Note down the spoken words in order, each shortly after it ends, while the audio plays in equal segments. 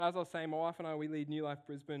As I was saying, my wife and I, we lead New Life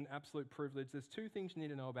Brisbane, absolute privilege. There's two things you need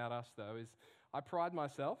to know about us, though, is I pride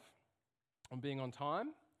myself on being on time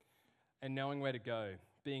and knowing where to go,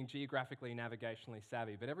 being geographically, navigationally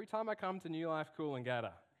savvy. But every time I come to New Life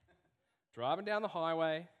Coolangatta, driving down the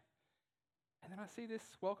highway, and then I see this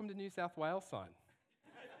Welcome to New South Wales sign.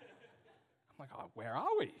 I'm like, oh, where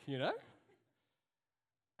are we,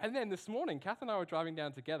 And then this morning, Kath and I were driving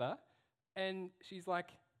down together, and she's like,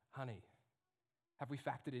 honey, have we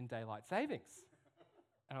factored in daylight savings?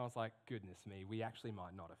 And I was like, goodness me, we actually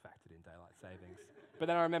might not have factored in daylight savings. But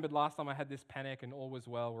then I remembered last time I had this panic and all was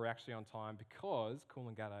well, we're actually on time because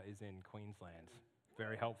Coolangatta is in Queensland.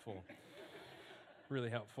 Very helpful.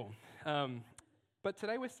 Really helpful. But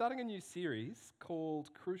today we're starting a new series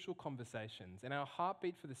called Crucial Conversations. And our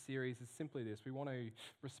heartbeat for the series is simply this. We want to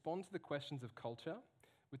respond to the questions of culture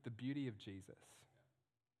with the beauty of Jesus.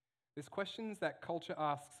 There's questions that culture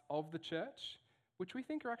asks of the church, which we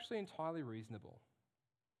think are actually entirely reasonable.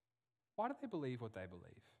 Why do they believe what they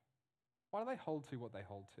believe? Why do they hold to what they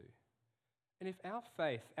hold to? And if our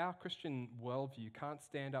faith, our Christian worldview can't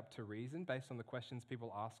stand up to reason based on the questions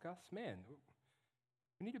people ask us, man,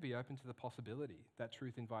 we need to be open to the possibility that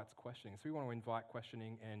truth invites questioning. So we want to invite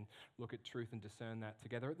questioning and look at truth and discern that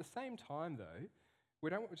together. At the same time, though,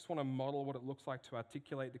 we don't just want to model what it looks like to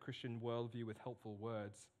articulate the Christian worldview with helpful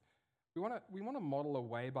words. We want to model a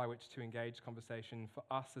way by which to engage conversation for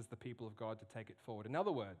us as the people of God to take it forward. In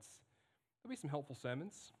other words, there'll be some helpful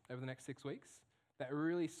sermons over the next 6 weeks that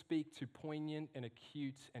really speak to poignant and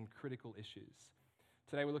acute and critical issues.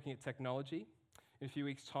 Today we're looking at technology. In a few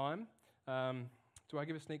weeks' time, do I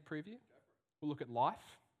give a sneak preview? We'll look at life,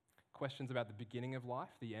 questions about the beginning of life,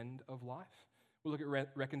 the end of life. We'll look at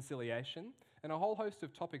reconciliation and a whole host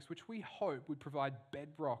of topics which we hope would provide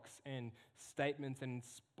bedrocks and statements and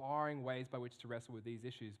inspiring ways by which to wrestle with these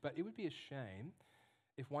issues. But it would be a shame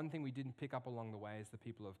if one thing we didn't pick up along the way as the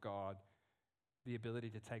people of God, the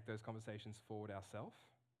ability to take those conversations forward ourselves.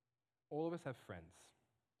 All of us have friends.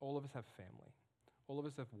 All of us have family. All of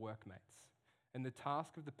us have workmates. And the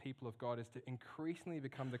task of the people of God is to increasingly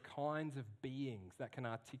become the kinds of beings that can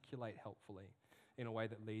articulate helpfully in a way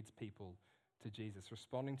that leads people to Jesus,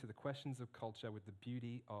 responding to the questions of culture with the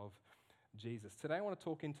beauty of Jesus. Today I want to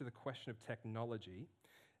talk into the question of technology.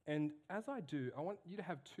 And as I do, I want you to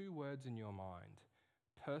have two words in your mind: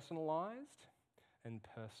 personalized and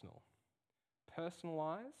personal.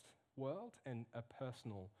 Personalized world and a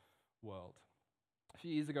personal world. A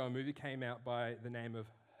few years ago, a movie came out by the name of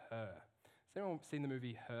Her. Has anyone seen the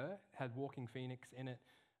movie Her? It had Joaquin Phoenix in it,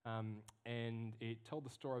 and it told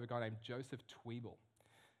the story of a guy named Joseph Tweeble.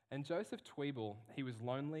 And Joseph Tweeble, he was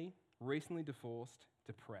lonely, recently divorced,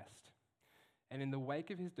 depressed. And in the wake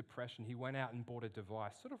of his depression, he went out and bought a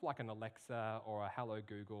device, sort of like an Alexa or a Hello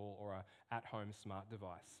Google or a at-home smart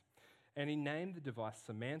device. And he named the device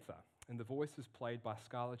Samantha, and the voice was played by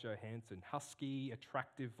Scarlett Johansson, husky,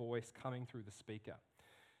 attractive voice coming through the speaker.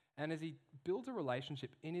 And as he builds a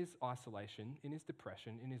relationship in his isolation, in his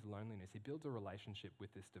depression, in his loneliness, he builds a relationship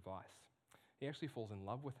with this device. He actually falls in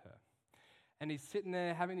love with her. And he's sitting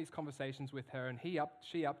there having these conversations with her, and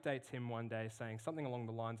she updates him one day saying something along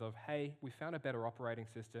the lines of, hey, we found a better operating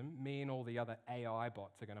system. Me and all the other AI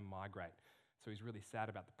bots are going to migrate. So he's really sad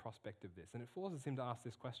about the prospect of this. And it forces him to ask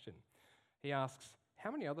this question. He asks,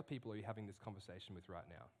 how many other people are you having this conversation with right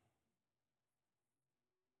now?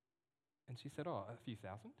 And she said, oh, a few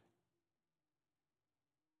thousand.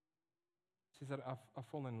 She said, I've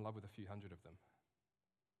fallen in love with a few hundred of them.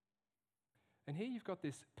 And here you've got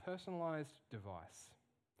this personalized device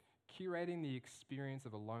curating the experience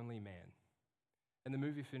of a lonely man. And the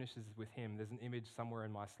movie finishes with him. There's an image somewhere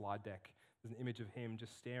in my slide deck. There's an image of him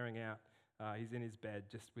just staring out. He's in his bed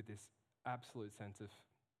just with this absolute sense of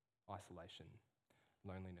isolation,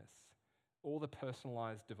 loneliness. All the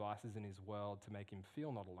personalized devices in his world to make him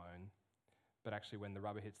feel not alone, but actually when the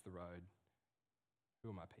rubber hits the road,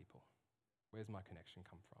 who are my people? Where's my connection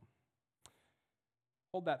come from?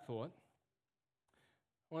 Hold that thought.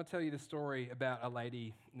 I want to tell you the story about a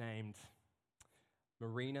lady named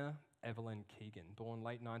Marina Evelyn Keegan, born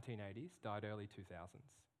late 1980s, died early 2000s.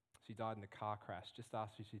 She died in a car crash just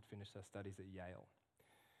after she'd finished her studies at Yale.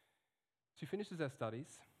 She finishes her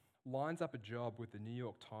studies, lines up a job with the New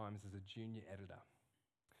York Times as a junior editor.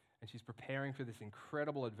 And she's preparing for this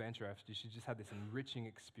incredible adventure after she just had this enriching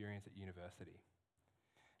experience at university.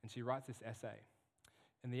 And she writes this essay.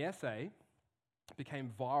 And the essay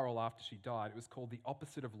became viral after she died. It was called The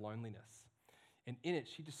Opposite of Loneliness. And in it,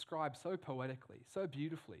 she describes so poetically, so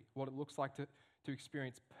beautifully, what it looks like to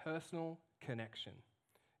experience personal connection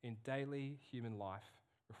in daily human life,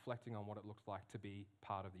 reflecting on what it looks like to be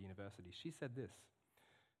part of the university. She said this: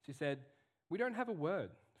 She said, "We don't have a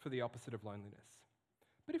word for the opposite of loneliness.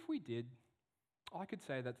 But if we did, I could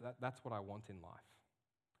say that's what I want in life.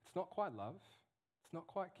 It's not quite love. It's not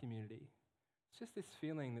quite community. It's just this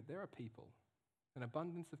feeling that there are people, an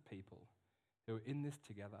abundance of people, who are in this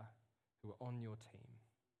together, who are on your team."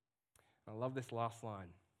 And I love this last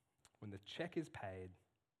line, "When the check is paid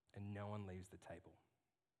and no one leaves the table."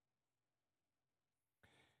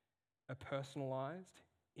 A personalized,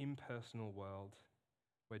 impersonal world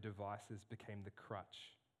where devices became the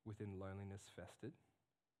crutch within loneliness festered.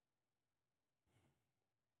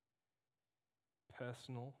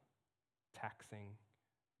 Personal, taxing,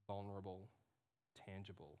 vulnerable,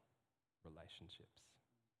 tangible relationships.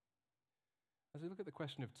 As we look at the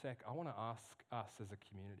question of tech, I want to ask us as a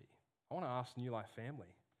community, I want to ask New Life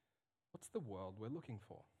family, what's the world we're looking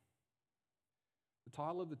for? The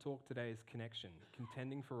title of the talk today is Connection,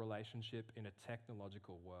 Contending for Relationship in a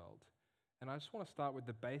Technological World. And I just want to start with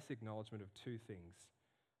the basic acknowledgement of two things.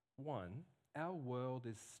 One, our world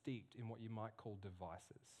is steeped in what you might call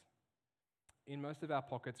devices. In most of our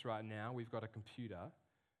pockets right now, we've got a computer,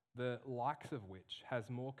 the likes of which has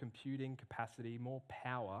more computing capacity, more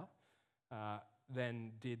power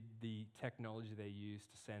than did the technology they used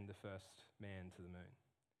to send the first man to the moon.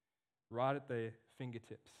 Right at the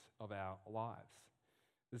fingertips of our lives.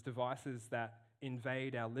 There's devices that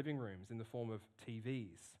invade our living rooms in the form of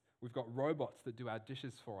TVs. We've got robots that do our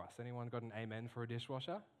dishes for us. Anyone got an amen for a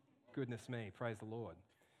dishwasher? Goodness me, praise the Lord.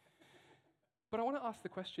 But I want to ask the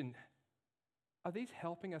question, are these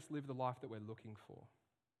helping us live the life that we're looking for?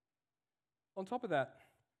 On top of that,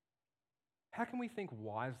 how can we think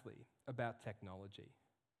wisely about technology?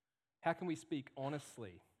 How can we speak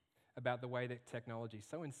honestly about the way that technology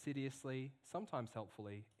so insidiously, sometimes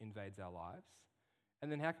helpfully, invades our lives?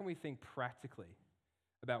 And then how can we think practically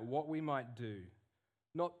about what we might do,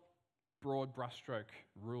 not broad brushstroke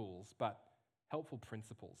rules, but helpful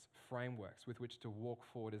principles, frameworks with which to walk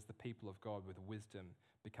forward as the people of God with wisdom,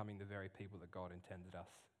 becoming the very people that God intended us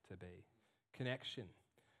to be. Connection,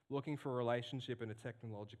 looking for a relationship in a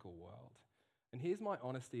technological world. And here's my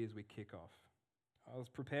honesty as we kick off. I was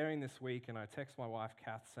preparing this week and I text my wife,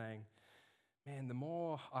 Kath, saying, man, the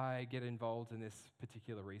more I get involved in this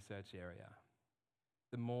particular research area,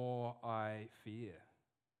 the more I fear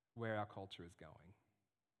where our culture is going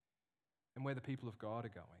and where the people of God are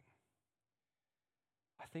going.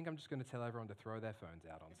 I think I'm just going to tell everyone to throw their phones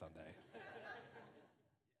out on Sunday.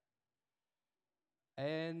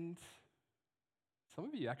 And some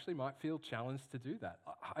of you actually might feel challenged to do that.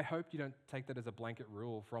 I hope you don't take that as a blanket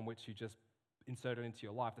rule from which you just insert it into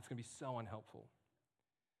your life. That's going to be so unhelpful.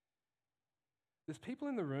 There's people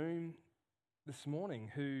in the room this morning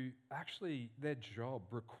who actually their job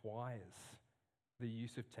requires the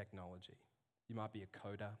use of technology. You might be a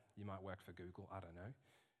coder, you might work for Google, I don't know.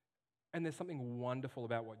 And there's something wonderful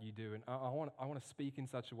about what you do, and I want to speak in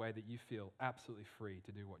such a way that you feel absolutely free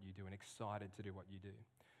to do what you do and excited to do what you do.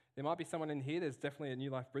 There might be someone in here, there's definitely a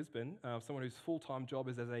New Life Brisbane, someone whose full-time job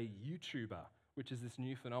is as a YouTuber, which is this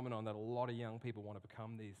new phenomenon that a lot of young people want to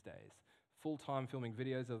become these days. Full-time filming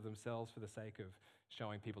videos of themselves for the sake of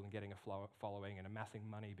showing people and getting a following and amassing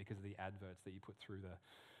money because of the adverts that you put through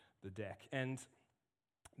the deck. And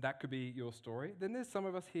that could be your story. Then there's some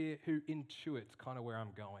of us here who intuit kind of where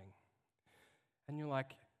I'm going. And you're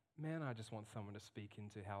like, man, I just want someone to speak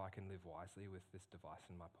into how I can live wisely with this device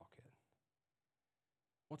in my pocket.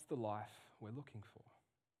 What's the life we're looking for?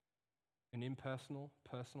 An impersonal,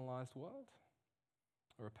 personalized world?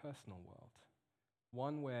 Or a personal world?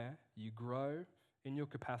 One where you grow in your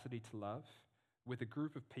capacity to love with a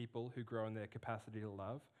group of people who grow in their capacity to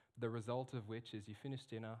love, the result of which is you finish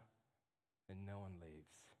dinner and no one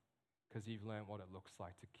leaves because you've learned what it looks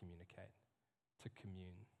like to communicate, to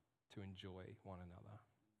commune, to enjoy one another.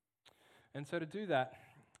 And so to do that,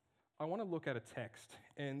 I want to look at a text,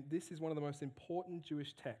 and this is one of the most important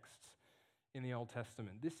Jewish texts in the Old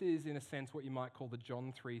Testament. This is, in a sense, what you might call the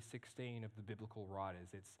John 3:16 of the biblical writers.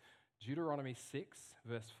 It's Deuteronomy 6,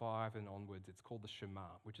 verse 5 and onwards. It's called the Shema,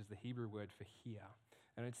 which is the Hebrew word for hear.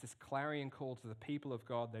 And it's this clarion call to the people of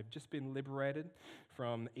God. They've just been liberated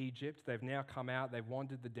from Egypt. They've now come out, they've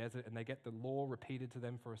wandered the desert, and they get the law repeated to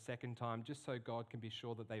them for a second time, just so God can be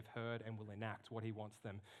sure that they've heard and will enact what he wants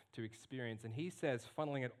them to experience. And he says,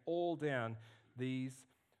 funneling it all down, these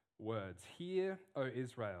words, "Hear, O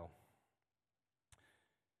Israel,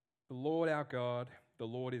 the Lord our God, the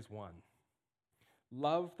Lord is one.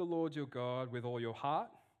 Love the Lord your God with all your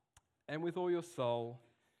heart and with all your soul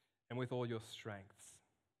and with all your strengths.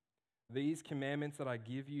 These commandments that I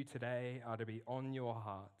give you today are to be on your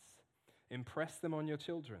hearts. Impress them on your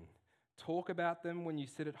children. Talk about them when you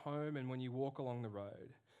sit at home and when you walk along the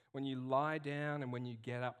road. When you lie down and when you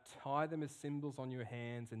get up, tie them as symbols on your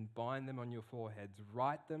hands and bind them on your foreheads.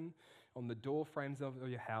 Write them on the door frames of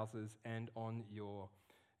your houses and on your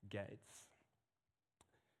gates.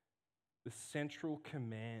 The central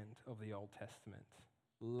command of the Old Testament: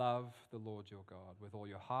 love the Lord your God with all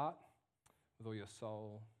your heart, with all your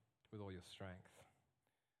soul, with all your strength.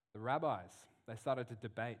 The rabbis, they started to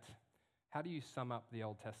debate, how do you sum up the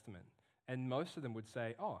Old Testament? And most of them would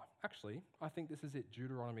say, oh, actually, I think this is it,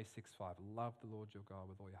 Deuteronomy 6:5, love the Lord your God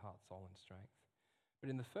with all your heart, soul, and strength. But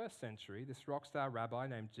in the first century, this rock star rabbi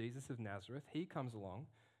named Jesus of Nazareth, he comes along,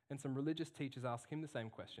 and some religious teachers ask him the same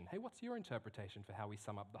question. Hey, what's your interpretation for how we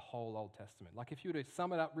sum up the whole Old Testament? Like, if you were to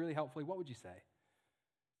sum it up really helpfully, what would you say?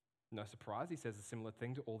 No surprise, he says a similar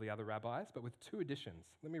thing to all the other rabbis, but with two additions.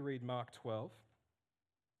 Let me read Mark 12.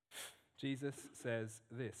 Jesus says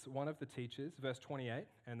this. One of the teachers, verse 28,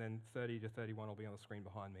 and then 30 to 31 will be on the screen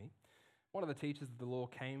behind me. One of the teachers of the law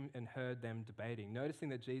came and heard them debating. Noticing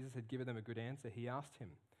that Jesus had given them a good answer, he asked him,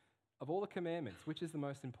 of all the commandments, which is the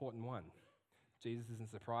most important one? Jesus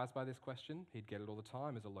isn't surprised by this question. He'd get it all the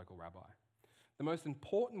time as a local rabbi. The most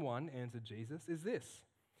important one, answered Jesus, is this.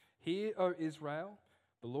 Hear, O Israel,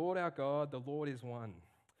 the Lord our God, the Lord is one.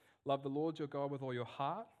 Love the Lord your God with all your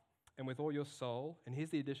heart and with all your soul. And here's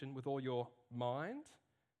the addition, with all your mind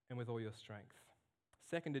and with all your strength.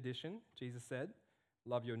 Second addition, Jesus said,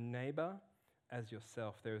 love your neighbor as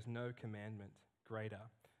yourself. There is no commandment greater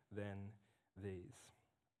than these.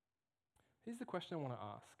 Here's the question I want to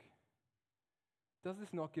ask. Does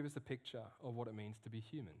this not give us a picture of what it means to be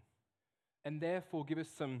human? And therefore give us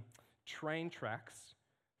some train tracks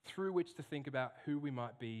through which to think about who we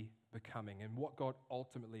might be becoming and what God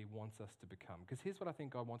ultimately wants us to become. Because here's what I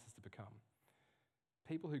think God wants us to become.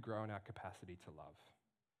 People who grow in our capacity to love.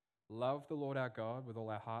 Love the Lord our God with all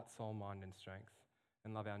our heart, soul, mind, and strength,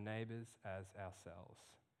 and love our neighbors as ourselves.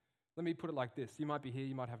 Let me put it like this. You might be here,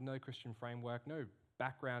 you might have no Christian framework, no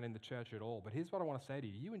background in the church at all, but here's what I want to say to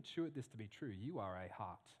you. You intuit this to be true. You are a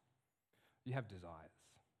heart. You have desires.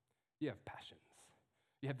 You have passions.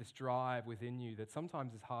 You have this drive within you that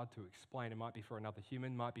sometimes is hard to explain. It might be for another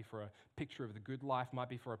human, might be for a picture of the good life, might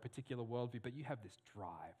be for a particular worldview, but you have this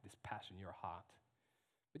drive, this passion, you're a heart.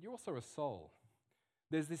 But you're also a soul.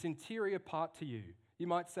 There's this interior part to you. You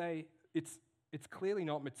might say it's clearly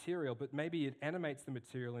not material, but maybe it animates the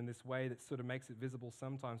material in this way that sort of makes it visible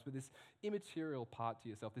sometimes. But this immaterial part to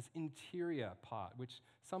yourself, this interior part, which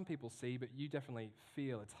some people see, but you definitely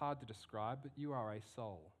feel. It's hard to describe, but you are a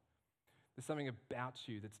soul. There's something about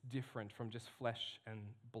you that's different from just flesh and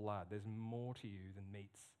blood. There's more to you than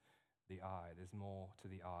meets the eye. There's more to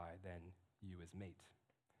the eye than you as meat.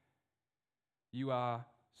 You are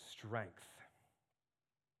strength.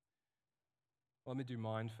 Let me do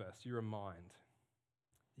mind first. You're a mind.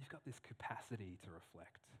 You've got this capacity to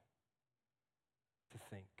reflect, to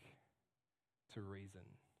think, to reason,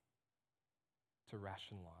 to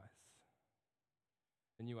rationalize.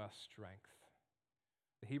 And you are strength.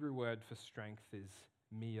 The Hebrew word for strength is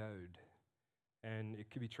meod, and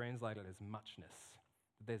it could be translated as muchness.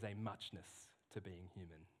 There's a muchness to being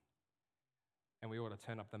human. And we ought to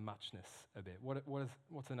turn up the muchness a bit.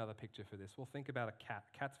 What's another picture for this? Well, think about a cat.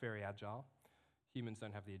 Cat's very agile. Humans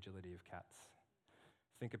don't have the agility of cats.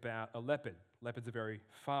 Think about a leopard. Leopards are very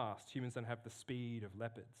fast. Humans don't have the speed of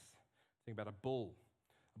leopards. Think about a bull.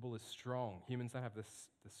 A bull is strong. Humans don't have the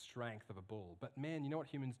strength of a bull. But man, you know what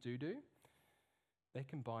humans do? They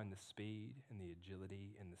combine the speed and the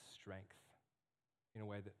agility and the strength in a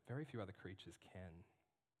way that very few other creatures can.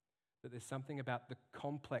 That there's something about the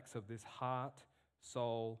complex of this heart,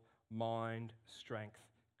 soul, mind, strength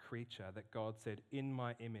creature that God said, in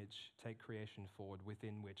my image, take creation forward,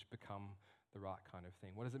 within which become the right kind of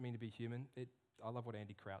thing. What does it mean to be human? I love what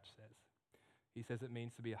Andy Crouch says. He says it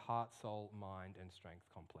means to be a heart, soul, mind, and strength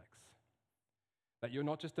complex. That you're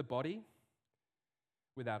not just a body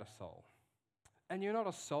without a soul. And you're not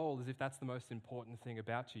a soul as if that's the most important thing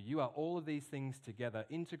about you. You are all of these things together,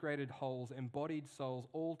 integrated wholes, embodied souls,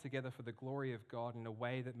 all together for the glory of God in a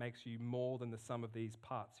way that makes you more than the sum of these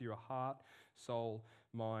parts. You're a heart, soul,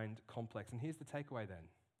 mind complex. And here's the takeaway then.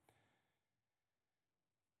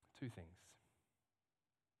 Two things.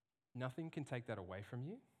 Nothing can take that away from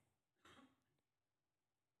you.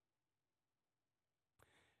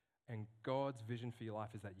 And God's vision for your life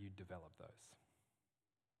is that you develop those.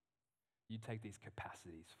 You take these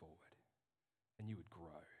capacities forward and you would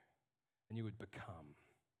grow and you would become.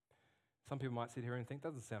 Some people might sit here and think, that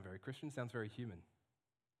doesn't sound very Christian, sounds very human.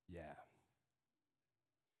 Yeah.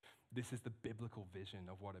 This is the biblical vision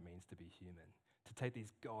of what it means to be human, to to take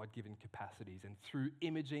these God-given capacities and through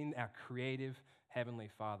imaging our creative Heavenly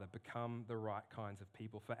Father, become the right kinds of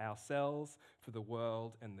people for ourselves, for the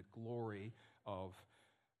world, and the glory of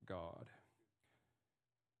God.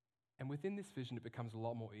 And within this vision, it becomes a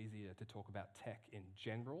lot more easier to talk about tech in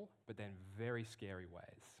general, but then very scary ways.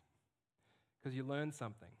 Because you learn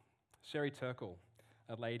something. Sherry Turkle,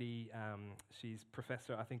 a lady, she's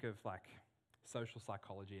professor, I think, of social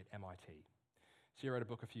psychology at MIT. She wrote a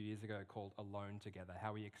book a few years ago called Alone Together,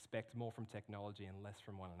 How We Expect More from Technology and Less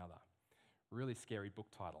from One Another. Really scary book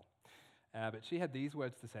title. But she had these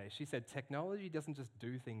words to say. She said, technology doesn't just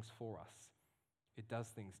do things for us, it does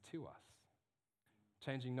things to us,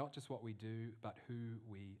 changing not just what we do, but who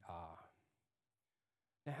we are.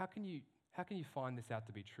 Now, how can you find this out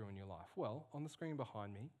to be true in your life? Well, on the screen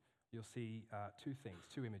behind me, you'll see two things,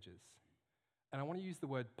 two images. And I want to use the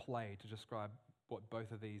word play to describe what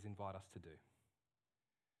both of these invite us to do.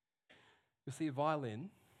 You'll see a violin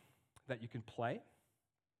that you can play,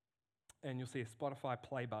 and you'll see a Spotify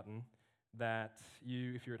play button that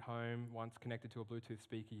you, if you're at home, once connected to a Bluetooth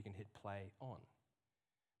speaker, you can hit play on.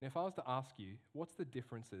 Now, if I was to ask you, what's the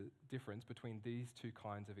difference between these two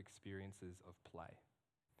kinds of experiences of play?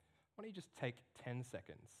 Why don't you just take 10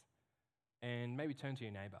 seconds and maybe turn to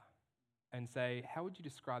your neighbor and say, how would you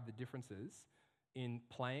describe the differences in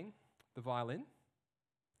playing the violin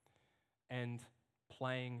and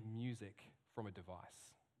playing music from a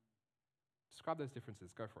device? Describe those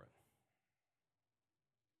differences. Go for it.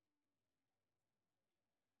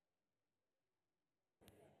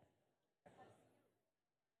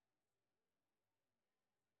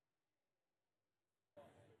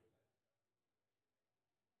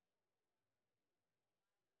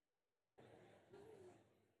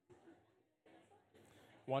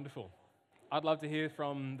 Wonderful. I'd love to hear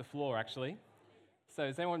from the floor, actually. So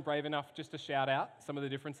is anyone brave enough just to shout out some of the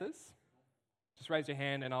differences? Just raise your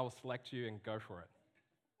hand and I will select you and go for it.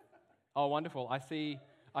 Oh, wonderful. I see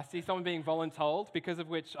someone being voluntold, because of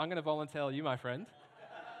which I'm going to volunteer you, my friend.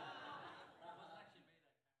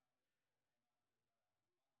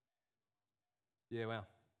 Yeah, wow.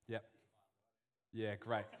 Yep. Yeah,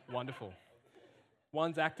 great. Wonderful.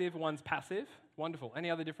 One's active, one's passive. Wonderful. Any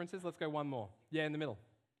other differences? Let's go one more. Yeah, in the middle.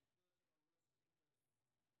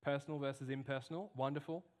 Personal versus impersonal.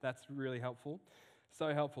 Wonderful. That's really helpful.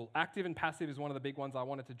 So helpful. Active and passive is one of the big ones I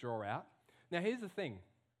wanted to draw out. Now, here's the thing.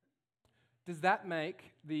 Does that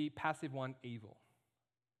make the passive one evil?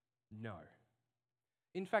 No.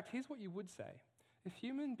 In fact, here's what you would say. If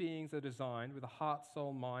human beings are designed with a heart,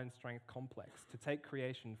 soul, mind, strength complex to take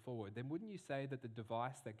creation forward, then wouldn't you say that the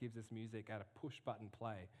device that gives us music at a push-button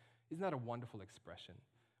play, isn't that a wonderful expression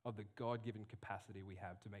of the God-given capacity we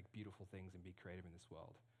have to make beautiful things and be creative in this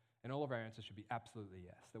world? And all of our answers should be absolutely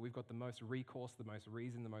yes, that we've got the most recourse, the most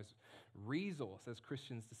reason, the most resource as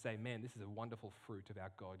Christians to say, man, this is a wonderful fruit of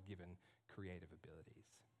our God-given creative abilities.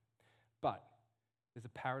 But there's a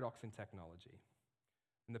paradox in technology.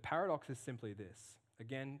 And the paradox is simply this.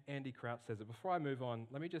 Again, Andy Crouch says it. Before I move on,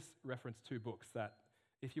 let me just reference two books that,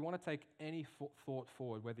 if you want to take any thought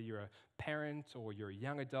forward, whether you're a parent or you're a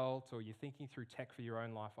young adult or you're thinking through tech for your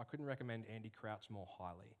own life, I couldn't recommend Andy Crouch more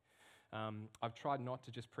highly. I've tried not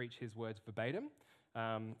to just preach his words verbatim,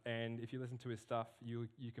 and if you listen to his stuff, you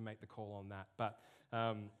can make the call on that. But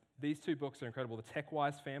these two books are incredible. The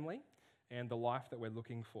TechWise Family and The Life That We're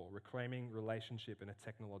Looking For, Reclaiming Relationship in a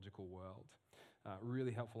Technological World.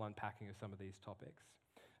 Really helpful unpacking of some of these topics.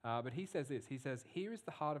 But he says this, he says, here is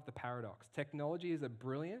the heart of the paradox. Technology is a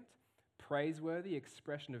brilliant, praiseworthy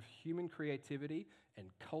expression of human creativity and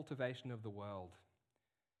cultivation of the world.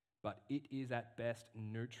 But it is at best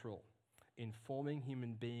neutral, informing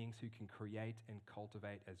human beings who can create and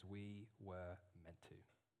cultivate as we were meant to.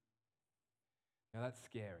 Now that's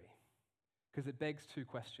scary, because it begs two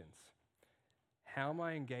questions. How am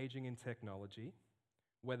I engaging in technology,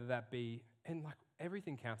 whether that be, and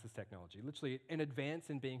everything counts as technology. Literally, an advance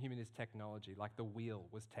in being human is technology, like the wheel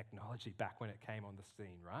was technology back when it came on the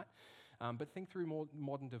scene, right? But think through more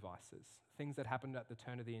modern devices, things that happened at the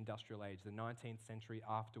turn of the industrial age, the 19th century,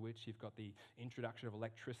 after which you've got the introduction of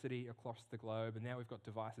electricity across the globe, and now we've got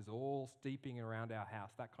devices all steeping around our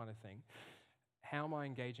house, that kind of thing. How am I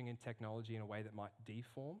engaging in technology in a way that might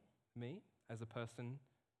deform me as a person,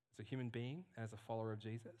 as a human being, as a follower of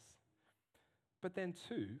Jesus? But then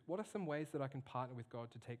two, what are some ways that I can partner with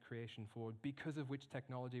God to take creation forward, because of which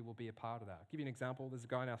technology will be a part of that? I'll give you an example. There's a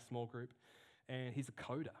guy in our small group, and he's a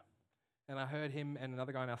coder. And I heard him and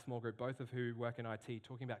another guy in our small group, both of who work in IT,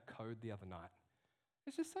 talking about code the other night.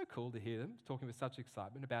 It's just so cool to hear them talking with such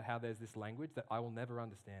excitement about how there's this language that I will never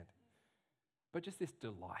understand. but just this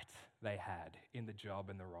delight they had in the job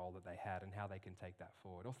and the role that they had and how they can take that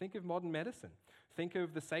forward. Or think of modern medicine. Think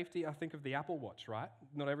of the safety, I think of the Apple Watch, right?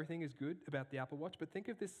 Not everything is good about the Apple Watch, but think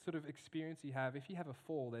of this sort of experience you have. If you have a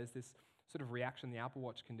fall, there's this sort of reaction the Apple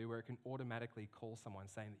Watch can do where it can automatically call someone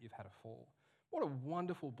saying that you've had a fall. What a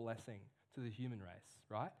wonderful blessing to the human race,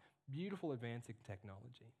 right? Beautiful advancing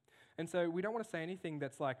technology. And so we don't want to say anything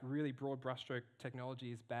that's like really broad brushstroke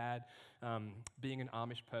technology is bad, being an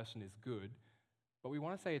Amish person is good, but we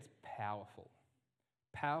want to say it's powerful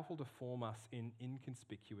to form us in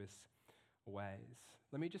inconspicuous ways.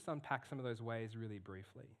 Let me just unpack some of those ways really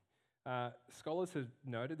briefly. Scholars have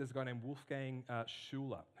noted, there's a guy named Wolfgang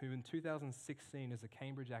Schuler, who in 2016 as a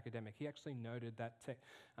Cambridge academic, he actually noted that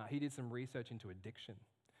he did some research into addiction.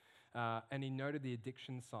 And he noted the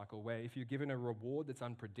addiction cycle where if you're given a reward that's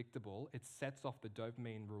unpredictable, it sets off the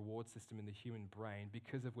dopamine reward system in the human brain,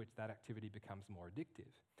 because of which that activity becomes more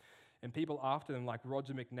addictive. And people after them, like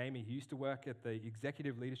Roger McNamee, who used to work at the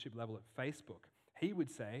executive leadership level at Facebook, he would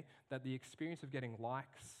say that the experience of getting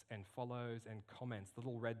likes and follows and comments, the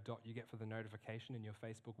little red dot you get for the notification in your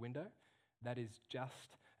Facebook window, that is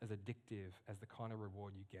just as addictive as the kind of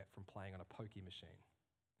reward you get from playing on a pokey machine.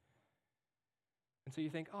 And so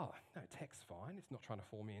you think, oh, no, tech's fine. It's not trying to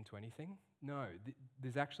form me into anything. No,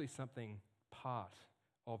 there's actually something part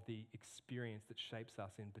of the experience that shapes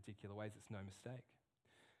us in particular ways. It's no mistake.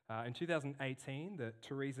 In 2018,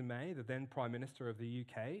 Theresa May, the then Prime Minister of the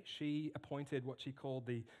UK, she appointed what she called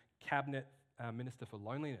the Cabinet Minister for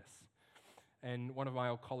Loneliness. And one of my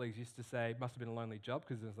old colleagues used to say, it must have been a lonely job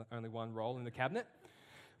because there's only one role in the cabinet.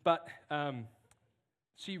 But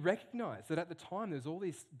she recognised that at the time there's all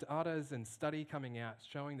these data and study coming out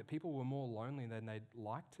showing that people were more lonely than they'd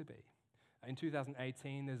like to be. In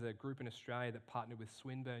 2018, there's a group in Australia that partnered with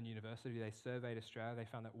Swinburne University. They surveyed Australia. They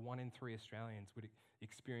found that 1 in 3 Australians would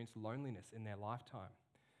experience loneliness in their lifetime.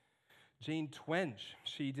 Jean Twenge,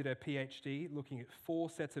 she did a PhD looking at 4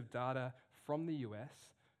 sets of data from the US,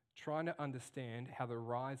 trying to understand how the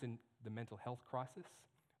rise in the mental health crisis,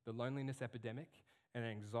 the loneliness epidemic, and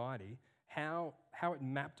anxiety, how it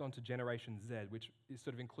mapped onto Generation Z, which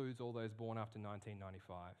sort of includes all those born after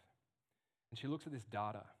 1995. And she looks at this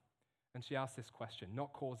data, and she asks this question,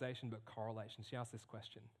 not causation, but correlation. She asks this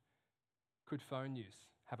question: could phone use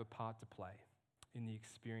have a part to play in the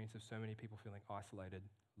experience of so many people feeling isolated,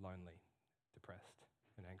 lonely, depressed,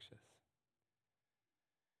 and anxious?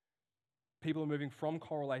 People are moving from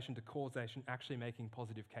correlation to causation, actually making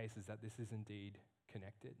positive cases that this is indeed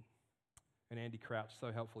connected. And Andy Crouch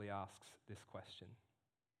so helpfully asks this question: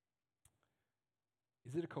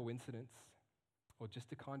 is it a coincidence or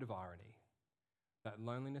just a kind of irony that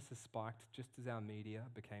loneliness has spiked just as our media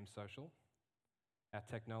became social, our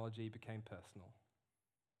technology became personal,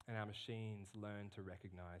 and our machines learned to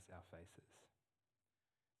recognize our faces?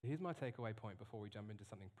 Here's my takeaway point before we jump into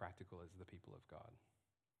something practical as the people of God.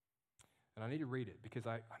 And I need to read it because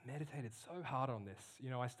I meditated so hard on this.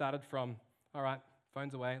 I started from, all right,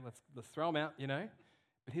 phones away, let's throw them out,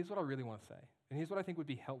 But here's what I really want to say. And here's what I think would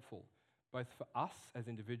be helpful, both for us as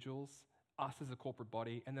individuals, us as a corporate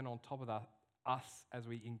body, and then on top of that, us as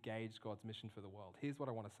we engage God's mission for the world. Here's what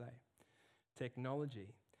I want to say.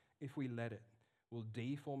 Technology, if we let it, will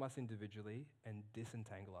deform us individually and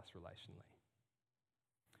disentangle us relationally,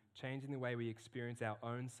 changing the way we experience our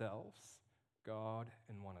own selves, God,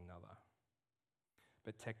 and one another.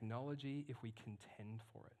 But technology, if we contend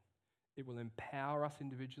for it, it will empower us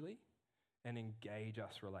individually and engage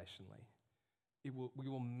us relationally. We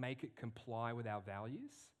will make it comply with our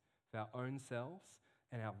values, with our own selves,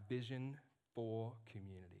 and our vision for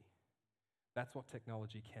community. That's what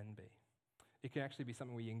technology can be. It can actually be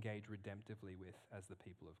something we engage redemptively with as the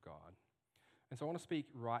people of God. And so I want to speak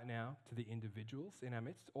right now to the individuals in our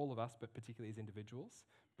midst, all of us, but particularly as individuals.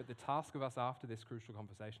 But the task of us after this crucial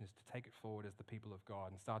conversation is to take it forward as the people of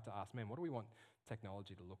God and start to ask, man, what do we want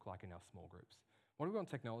technology to look like in our small groups? What do we want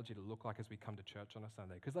technology to look like as we come to church on a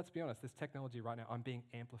Sunday? Because let's be honest, this technology right now, I'm being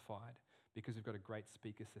amplified because we've got a great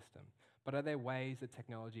speaker system. But are there ways that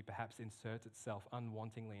technology perhaps inserts itself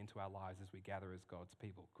unwantingly into our lives as we gather as God's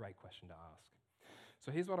people? Great question to ask.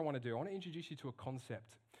 So here's what I want to do. I want to introduce you to a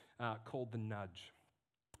concept called the nudge.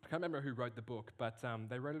 I can't remember who wrote the book, but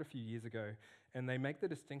they wrote it a few years ago, and they make the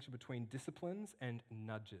distinction between disciplines and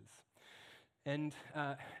nudges. And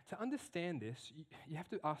to understand this, you have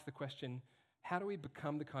to ask the question, how do we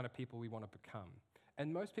become the kind of people we want to become?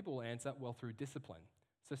 And most people will answer, well, through discipline.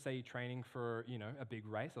 So say you're training for, a big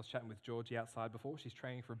race. I was chatting with Georgie outside before. She's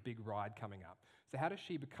training for a big ride coming up. So how does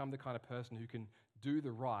she become the kind of person who can do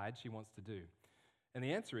the ride she wants to do? And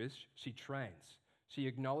the answer is she trains. She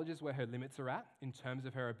acknowledges where her limits are at in terms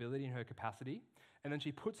of her ability and her capacity, and then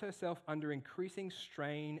she puts herself under increasing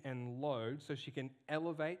strain and load so she can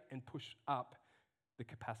elevate and push up the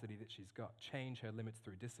capacity that she's got, change her limits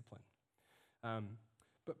through discipline.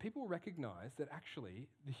 But people recognize that actually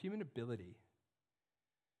the human ability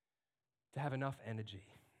to have enough energy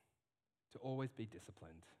to always be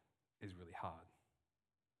disciplined is really hard.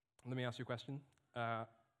 Let me ask you a question.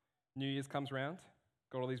 New Year's comes around,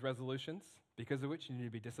 got all these resolutions, because of which you need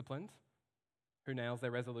to be disciplined. Who nails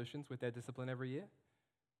their resolutions with their discipline every year?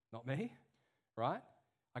 Not me, right?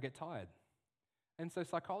 I get tired. And so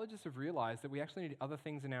psychologists have realized that we actually need other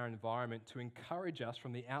things in our environment to encourage us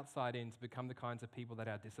from the outside in to become the kinds of people that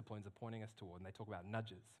our disciplines are pointing us toward, and they talk about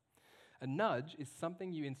nudges. A nudge is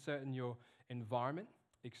something you insert in your environment,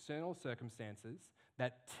 external circumstances,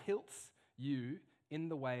 that tilts you in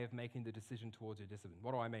the way of making the decision towards your discipline.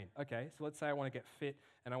 What do I mean? Okay, so let's say I want to get fit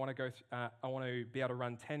and I want to be able to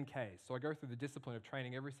run 10Ks. So I go through the discipline of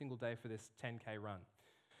training every single day for this 10K run.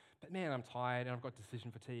 But man, I'm tired and I've got decision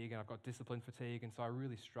fatigue and I've got discipline fatigue, and so I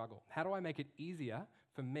really struggle. How do I make it easier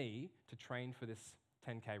for me to train for this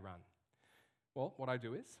 10K run? Well, what I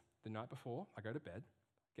do is, the night before, I go to bed,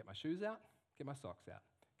 get my shoes out, get my socks out,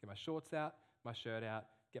 get my shorts out, my shirt out,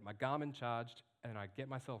 get my Garmin charged, and I get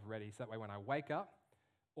myself ready so that way when I wake up,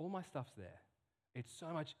 all my stuff's there. It's so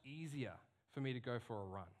much easier for me to go for a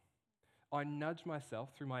run. I nudge myself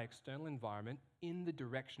through my external environment in the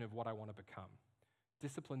direction of what I want to become.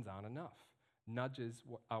 Disciplines aren't enough. Nudges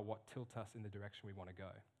are what tilt us in the direction we want to go.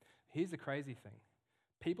 Here's the crazy thing.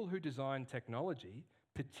 People who design technology,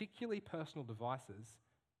 particularly personal devices,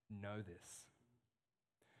 know this.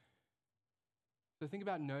 So think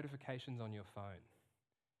about notifications on your phone.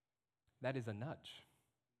 That is a nudge.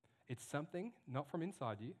 It's something not from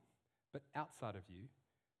inside you, but outside of you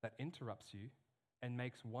that interrupts you and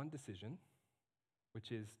makes one decision,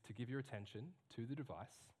 which is to give your attention to the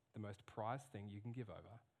device, the most prized thing you can give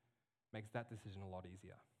over, makes that decision a lot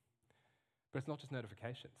easier. But it's not just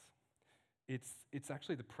notifications. It's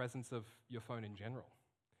actually the presence of your phone in general.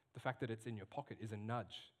 The fact that it's in your pocket is a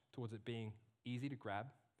nudge towards it being easy to grab,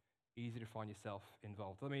 easy to find yourself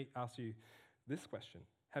involved. Let me ask you this question.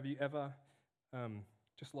 Have you ever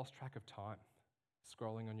just lost track of time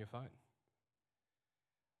scrolling on your phone?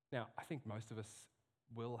 Now, I think most of us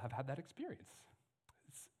will have had that experience.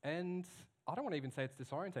 And I don't want to even say it's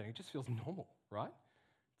disorientating. It just feels normal, right?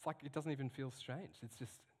 It's like it doesn't even feel strange. It's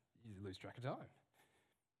just you lose track of time.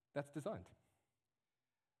 That's designed.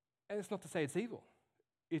 And it's not to say it's evil.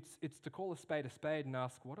 It's to call a spade and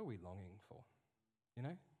ask, what are we longing for? You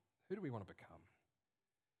know, who do we want to become?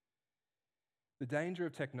 The danger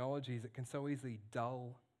of technology is it can so easily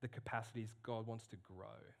dull the capacities God wants to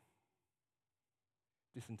grow,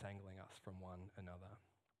 disentangling us from one another.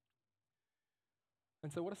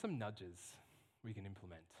 And so what are some nudges we can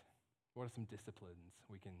implement? What are some disciplines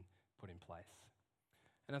we can put in place?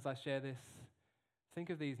 And as I share this, think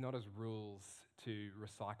of these not as rules to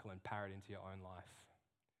recycle and parrot into your own life.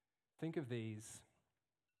 Think of these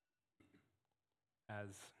as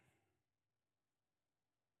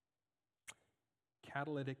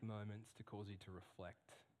catalytic moments to cause you to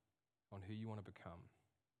reflect on who you want to become,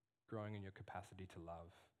 growing in your capacity to love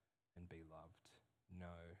and be loved, know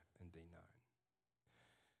and be known.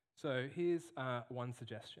 So here's one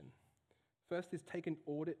suggestion. First is take an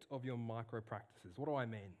audit of your micro practices. What do I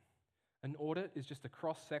mean? An audit is just a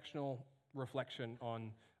cross-sectional reflection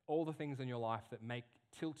on all the things in your life that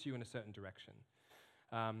tilt you in a certain direction.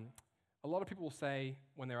 A lot of people will say,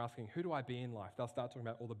 when they're asking, who do I be in life? They'll start talking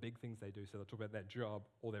about all the big things they do. So they'll talk about their job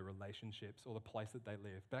or their relationships or the place that they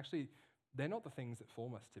live. But actually, they're not the things that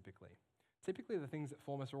form us typically. Typically, the things that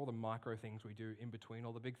form us are all the micro things we do in between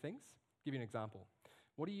all the big things. I'll give you an example.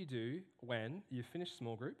 What do you do when you finish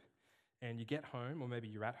small group and you get home, or maybe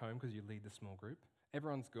you're at home because you lead the small group,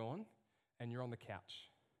 everyone's gone, and you're on the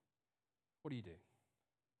couch? What do you do?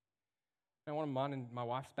 And one of mine and my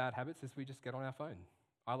wife's bad habits is we just get on our phone.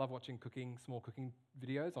 I love watching small cooking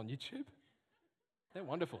videos on YouTube. They're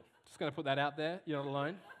wonderful. Just going to put that out there. You're not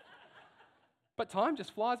alone. But time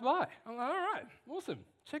just flies by. I'm like, all right, awesome.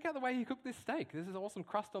 Check out the way you cook this steak. This is awesome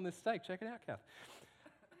crust on this steak. Check it out, Kath.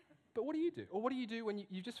 But what do you do? Or what do you do when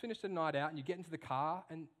you've just finished a night out and you get into the car,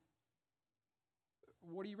 and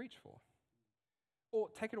what do you reach for? Or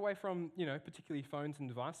take it away from, particularly phones and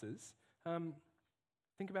devices.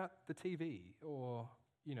 Think about the TV or,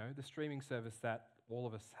 the streaming service that all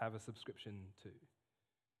of us have a subscription to.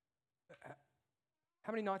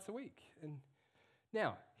 How many nights a week? And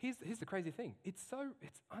now, here's the crazy thing. It's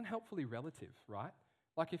unhelpfully relative, right?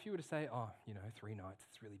 Like if you were to say, 3 nights,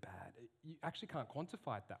 it's really bad. You actually can't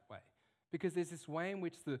quantify it that way. Because there's this way in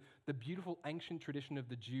which the beautiful ancient tradition of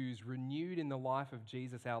the Jews, renewed in the life of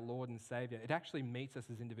Jesus, our Lord and Savior, it actually meets us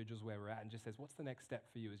as individuals where we're at and just says, what's the next step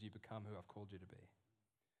for you as you become who I've called you to be?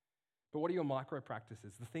 But what are your micro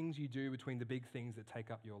practices, the things you do between the big things that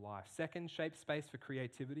take up your life? Second, shape space for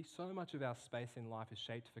creativity. So much of our space in life is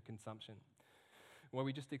shaped for consumption, where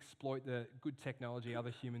we just exploit the good technology other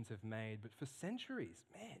humans have made. But for centuries,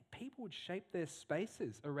 man, people would shape their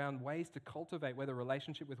spaces around ways to cultivate whether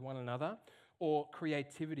relationship with one another or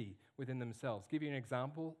creativity within themselves. Give you an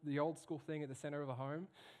example, the old school thing at the center of a home,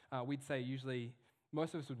 we'd say usually,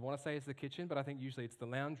 most of us would want to say it's the kitchen, but I think usually it's the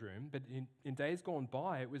lounge room. But in days gone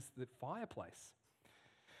by, it was the fireplace.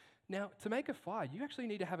 Now, to make a fire, you actually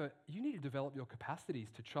need to develop your capacities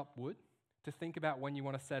to chop wood, to think about when you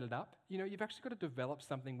want to set it up. You know, you've actually got to develop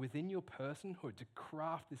something within your personhood to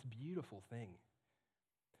craft this beautiful thing.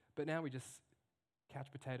 But now we just couch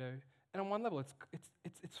potato, and on one level,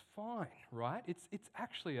 it's fine, right? It's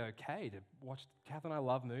actually okay to watch. Kath and I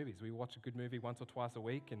love movies. We watch a good movie once or twice a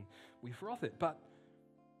week, and we froth it. But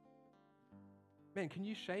man, can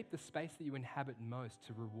you shape the space that you inhabit most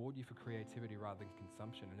to reward you for creativity rather than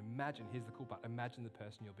consumption? And imagine, here's the cool part, imagine the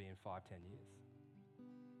person you'll be in 5, 10 years.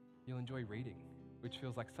 You'll enjoy reading, which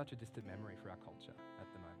feels like such a distant memory for our culture at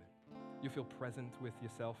the moment. You'll feel present with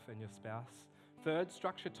yourself and your spouse. Third,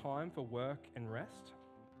 structure time for work and rest.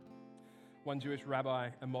 One Jewish rabbi,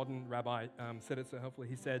 a modern rabbi, said it so helpfully.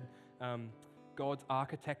 He said, God's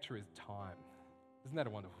architecture is time. Isn't that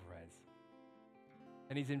a wonderful phrase?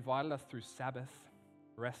 And he's invited us through Sabbath,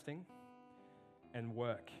 resting, and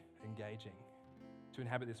work, engaging, to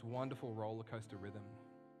inhabit this wonderful roller coaster rhythm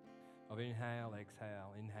of inhale,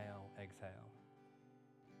 exhale,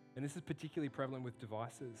 And this is particularly prevalent with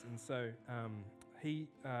devices. And so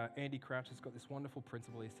Andy Crouch has got this wonderful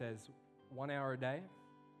principle. He says, 1 hour a day,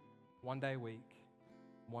 1 day a week,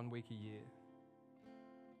 1 week a year.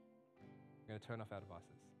 We're going to turn off our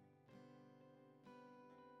devices.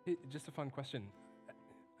 Just a fun question.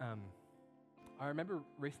 I remember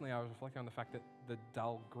recently I was reflecting on the fact that the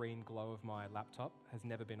dull green glow of my laptop has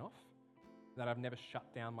never been off, that I've never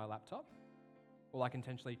shut down my laptop, or like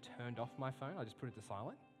intentionally turned off my phone. I just put it to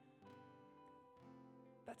silent.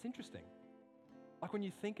 That's interesting. Like when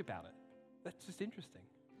you think about it, that's just interesting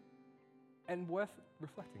and worth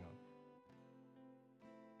reflecting on.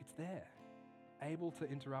 It's there, able to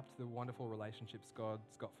interrupt the wonderful relationships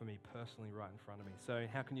God's got for me personally right in front of me. So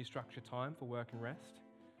how can you structure time for work and rest?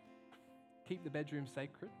 Keep the bedroom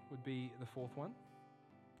sacred would be the fourth one.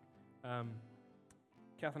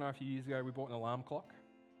 Kath and I, a few years ago, we bought an alarm clock.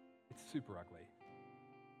 It's super ugly,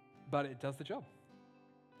 but it does the job.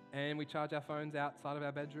 And we charge our phones outside of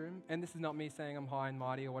our bedroom. And this is not me saying I'm high and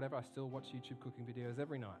mighty or whatever. I still watch YouTube cooking videos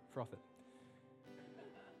every night, froth it.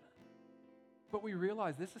 But we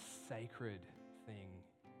realize there's a sacred thing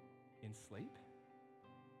in sleep.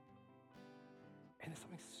 And there's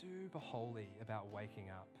something super holy about waking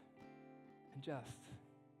up and just,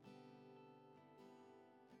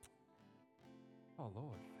 oh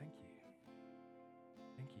Lord, thank you.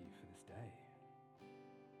 Thank you for this day.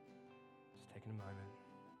 Just taking a moment.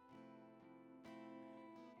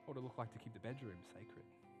 What would it look like to keep the bedroom sacred?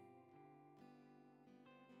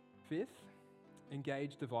 Fifth,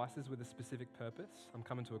 engage devices with a specific purpose. I'm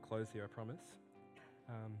coming to a close here, I promise.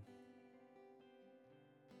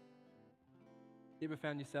 You ever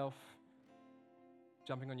found yourself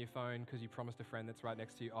jumping on your phone because you promised a friend that's right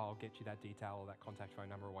next to you, oh, I'll get you that detail or that contact phone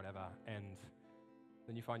number or whatever, and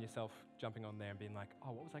then you find yourself jumping on there and being like,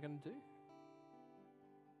 oh, what was I going to do?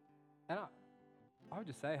 And I would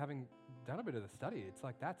just say, having done a bit of the study, it's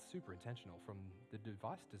like that's super intentional from the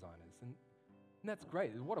device designers. And that's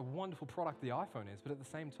great. What a wonderful product the iPhone is. But at the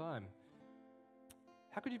same time,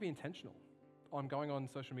 how could you be intentional? I'm going on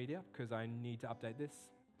social media because I need to update this.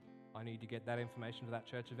 I need to get that information for that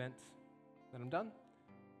church event. Then I'm done.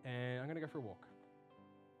 And I'm going to go for a walk.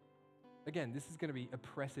 Again, this is going to be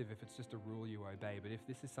oppressive if it's just a rule you obey. But if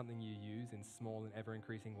this is something you use in small and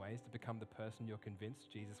ever-increasing ways to become the person you're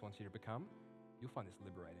convinced Jesus wants you to become, you'll find this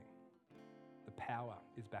liberating. The power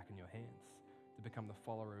is back in your hands to become the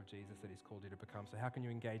follower of Jesus that he's called you to become. So how can you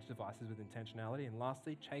engage devices with intentionality? And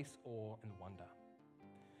lastly, chase awe and wonder.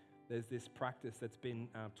 There's this practice that's been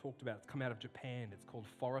talked about. It's come out of Japan. It's called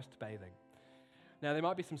forest bathing. Now, there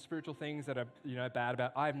might be some spiritual things that are bad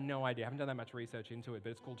about. I have no idea. I haven't done that much research into it,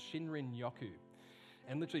 but it's called Shinrin Yoku.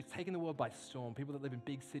 And literally, it's taken the world by storm. People that live in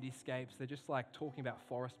big cityscapes, they're just like talking about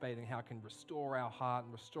forest bathing, how it can restore our heart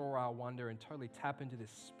and restore our wonder and totally tap into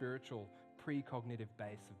this spiritual, precognitive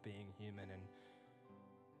base of being human. And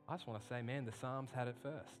I just want to say, man, the Psalms had it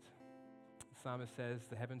first. The Psalmist says,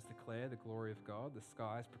 the heavens declare the glory of God, the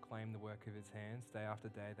skies proclaim the work of his hands. Day after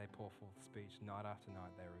day they pour forth speech, night after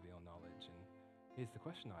night they reveal knowledge. And here's the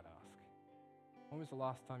question I'd ask. When was the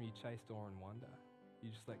last time you chased awe and wonder?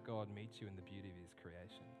 You just let God meet you in the beauty of his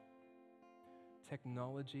creation.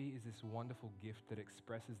 Technology is this wonderful gift that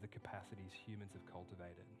expresses the capacities humans have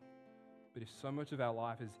cultivated. But if so much of our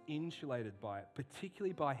life is insulated by it,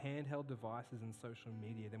 particularly by handheld devices and social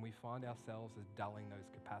media, then we find ourselves as dulling those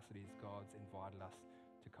capacities God's invited us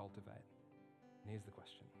to cultivate. And here's the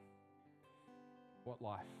question. What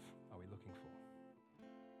life are we looking for?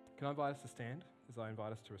 Can I invite us to stand as I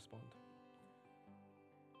invite us to respond?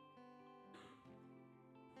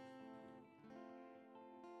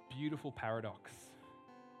 Beautiful paradox,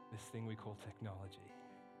 this thing we call technology.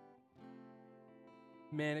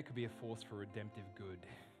 Man, it could be a force for redemptive good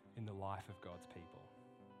in the life of God's people.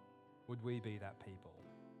 Would we be that people?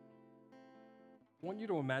 I want you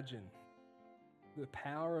to imagine the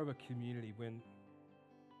power of a community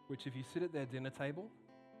which if you sit at their dinner table,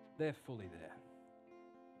 they're fully there.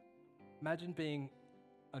 Imagine being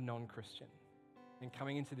a non-Christian and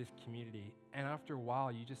coming into this community, and after a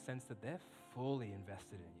while you just sense that they're fully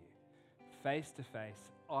invested in you. Face to face,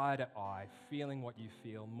 eye to eye, feeling what you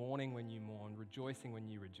feel, mourning when you mourn, rejoicing when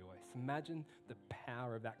you rejoice. Imagine the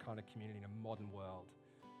power of that kind of community in a modern world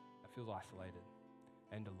that feels isolated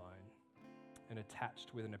and alone and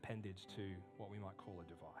attached with an appendage to what we might call a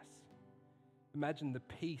device. Imagine the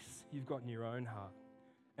peace you've got in your own heart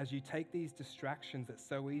as you take these distractions that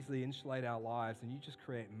so easily insulate our lives and you just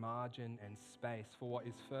create margin and space for what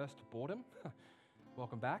is first boredom,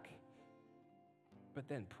 welcome back, but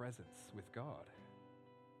then presence with God.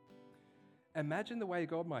 Imagine the way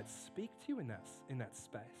God might speak to you in that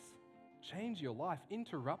space, change your life,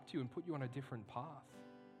 interrupt you and put you on a different path.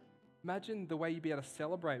 Imagine the way you'd be able to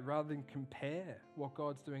celebrate rather than compare what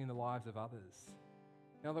God's doing in the lives of others.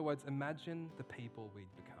 In other words, imagine the people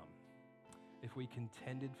we'd become if we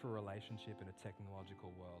contended for relationship in a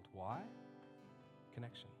technological world. Why?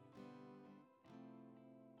 Connection.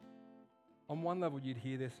 On one level, you'd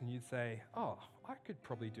hear this and you'd say, oh, I could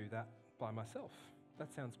probably do that by myself.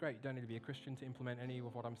 That sounds great. You don't need to be a Christian to implement any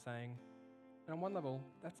of what I'm saying. And on one level,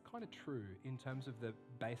 that's kind of true in terms of the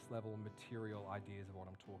base level material ideas of what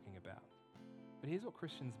I'm talking about. But here's what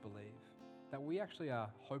Christians believe, that we actually are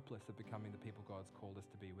hopeless at becoming the people God's called us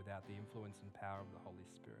to be without the influence and power of the Holy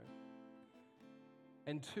Spirit.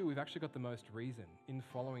 And two, we've actually got the most reason in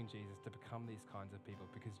following Jesus to become these kinds of people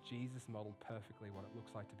because Jesus modeled perfectly what it looks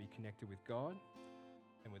like to be connected with God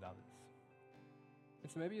and with others.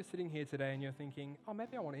 And so maybe you're sitting here today and you're thinking, oh,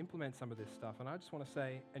 maybe I want to implement some of this stuff. And I just want to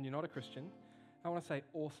say, and you're not a Christian, I want to say,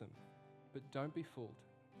 awesome, but don't be fooled.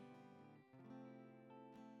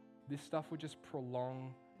 This stuff would just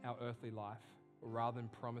prolong our earthly life rather than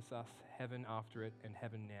promise us heaven after it and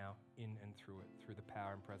heaven now in and through it, through the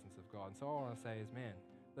power and presence of God. And so all I want to say is, man,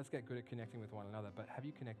 let's get good at connecting with one another, but have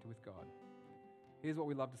you connected with God? Here's what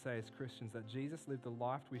we love to say as Christians, that Jesus lived the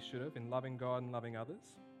life we should have in loving God and loving others,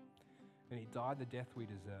 and he died the death we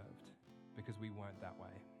deserved because we weren't that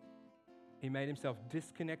way. He made himself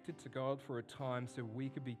disconnected to God for a time so we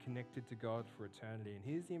could be connected to God for eternity. And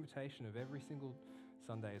here's the invitation of every single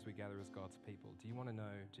Sunday as we gather as God's people. Do you want to know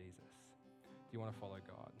Jesus? Do you want to follow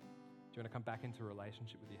God? Do you want to come back into a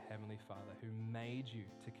relationship with your Heavenly Father who made you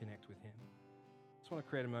to connect with him? I just want to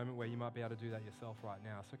create a moment where you might be able to do that yourself right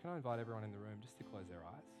now. So can I invite everyone in the room just to close their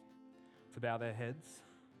eyes, to bow their heads,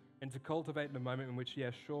 and to cultivate the moment in which,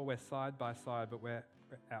 yeah, sure, we're side by side, but where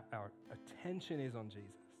our attention is on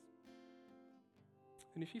Jesus.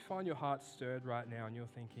 And if you find your heart stirred right now and you're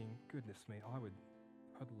thinking, goodness me,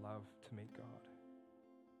 I'd love to meet God.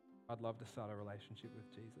 I'd love to start a relationship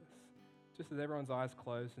with Jesus. Just as everyone's eyes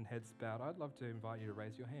closed and heads bowed, I'd love to invite you to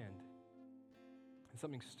raise your hand. There's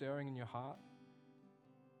something stirring in your heart,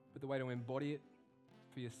 but the way to embody it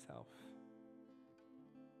for yourself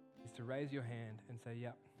is to raise your hand and say,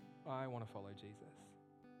 yep, I want to follow Jesus.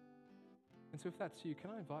 And so if that's you, can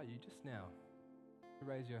I invite you just now to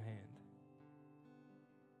raise your hand?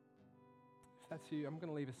 If that's you, I'm going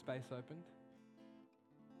to leave a space open.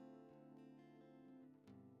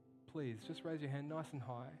 Please, just raise your hand nice and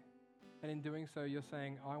high. And in doing so, you're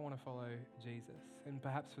saying, I want to follow Jesus. And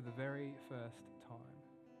perhaps for the very first time.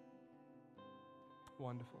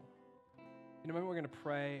 Wonderful. In a moment, we're going to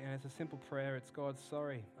pray, and it's a simple prayer. It's, God,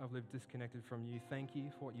 sorry I've lived disconnected from you. Thank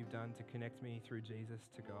you for what you've done to connect me through Jesus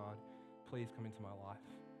to God. Please come into my life.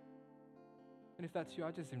 And if that's you,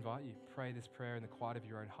 I just invite you, pray this prayer in the quiet of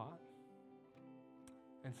your own heart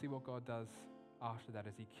and see what God does after that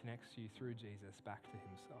as he connects you through Jesus back to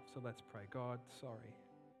himself. So let's pray. God, sorry.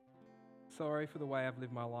 Sorry for the way I've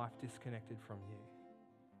lived my life disconnected from you.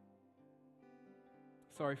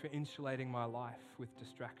 Sorry for insulating my life with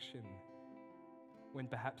distraction when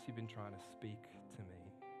perhaps you've been trying to speak to me.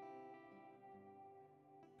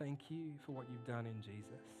 Thank you for what you've done in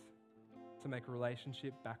Jesus to make a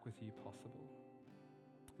relationship back with you possible.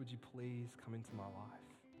 Would you please come into my life?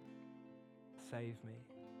 Save me,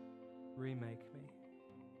 remake me.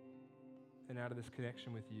 And out of this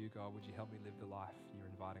connection with you, God, would you help me live the life you're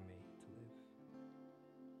inviting me to live?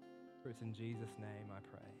 For it's in Jesus' name I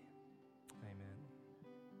pray. Amen.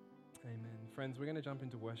 Amen. Friends, we're going to jump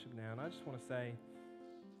into worship now, and I just want to say,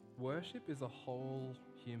 worship is a whole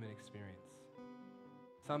human experience.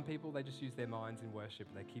 Some people, they just use their minds in worship.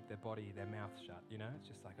 They keep their body, their mouth shut, you know? It's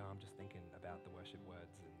just like, oh, I'm just thinking about the worship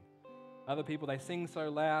words. And other people, they sing so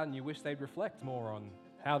loud and you wish they'd reflect more on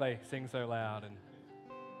how they sing so loud.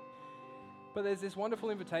 But there's this wonderful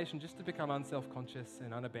invitation just to become unself-conscious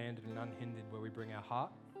and unabandoned and unhindered, where we bring our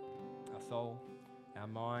heart, our soul, our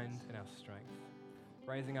mind, and our strength,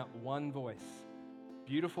 raising up one voice,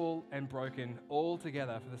 beautiful and broken, all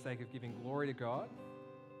together for the sake of giving glory to God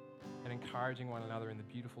and encouraging one another in the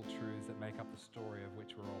beautiful truths that make up the story of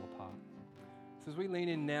which we're all a part. So as we lean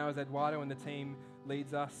in now, as Eduardo and the team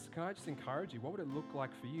leads us, can I just encourage you, what would it look like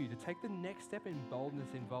for you to take the next step in boldness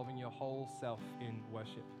involving your whole self in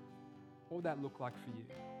worship? What would that look like for you?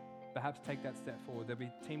 Perhaps take that step forward. There'll be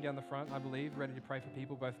a team down the front, I believe, ready to pray for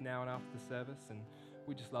people both now and after the service, and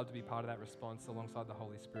we'd just love to be part of that response alongside the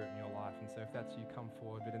Holy Spirit in your life. And so if that's you, come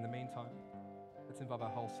forward. But in the meantime, let's involve our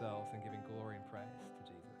whole selves in giving glory and praise to Jesus.